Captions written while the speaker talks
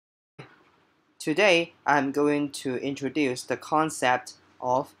Today, I'm going to introduce the concept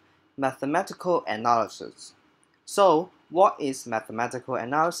of mathematical analysis. So, what is mathematical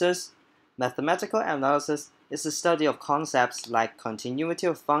analysis? Mathematical analysis is the study of concepts like continuity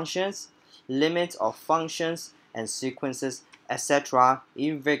of functions, limits of functions, and sequences, etc.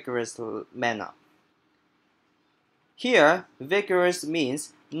 in vigorous manner. Here, vigorous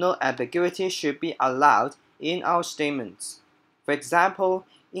means no ambiguity should be allowed in our statements. For example,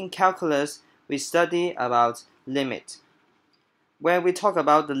 in calculus, we study about limit. When we talk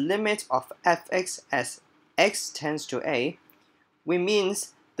about the limit of fx as x tends to a, we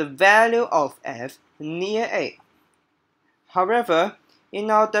means the value of f near a. However,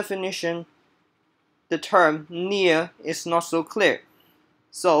 in our definition, the term near is not so clear.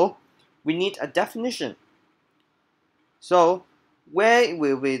 So, we need a definition. So, where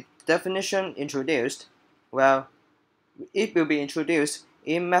will the definition introduced? Well, it will be introduced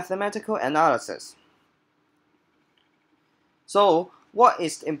in mathematical analysis. So, what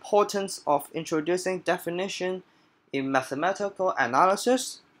is the importance of introducing definition in mathematical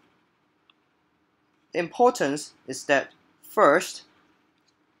analysis? The importance is that, first,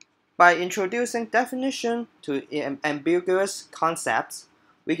 by introducing definition to ambiguous concepts,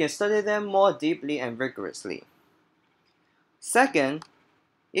 we can study them more deeply and rigorously. Second,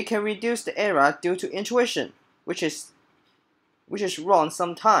 it can reduce the error due to intuition, which is wrong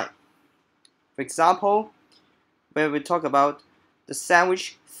sometimes. For example, when we talk about the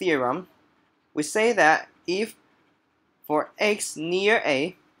Sandwich Theorem, we say that if for x near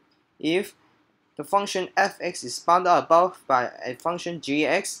a, if the function fx is bounded above by a function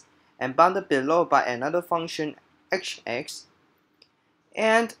gx and bounded below by another function hx,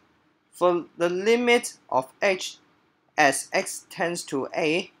 and for the limit of h as x tends to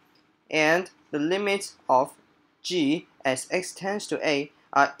a and the limit of g as x tends to a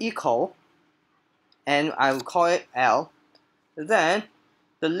are equal, and I will call it L, then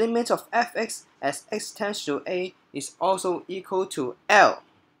the limit of fx as x tends to a is also equal to L.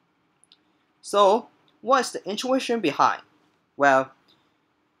 So, what is the intuition behind? Well,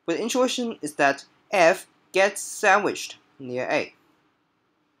 the intuition is that f gets sandwiched near a.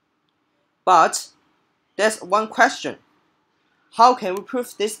 But there's one question. How can we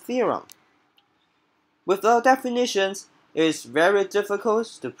prove this theorem? Without definitions, it is very difficult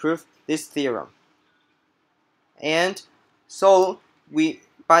to prove this theorem. And so,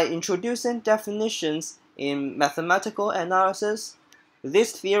 by introducing definitions in mathematical analysis,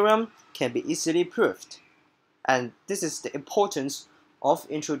 this theorem can be easily proved. And this is the importance of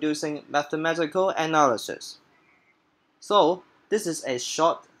introducing mathematical analysis. So, this is a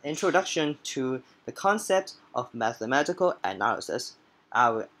short introduction to the concept of mathematical analysis. I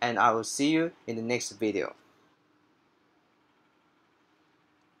will see you in the next video.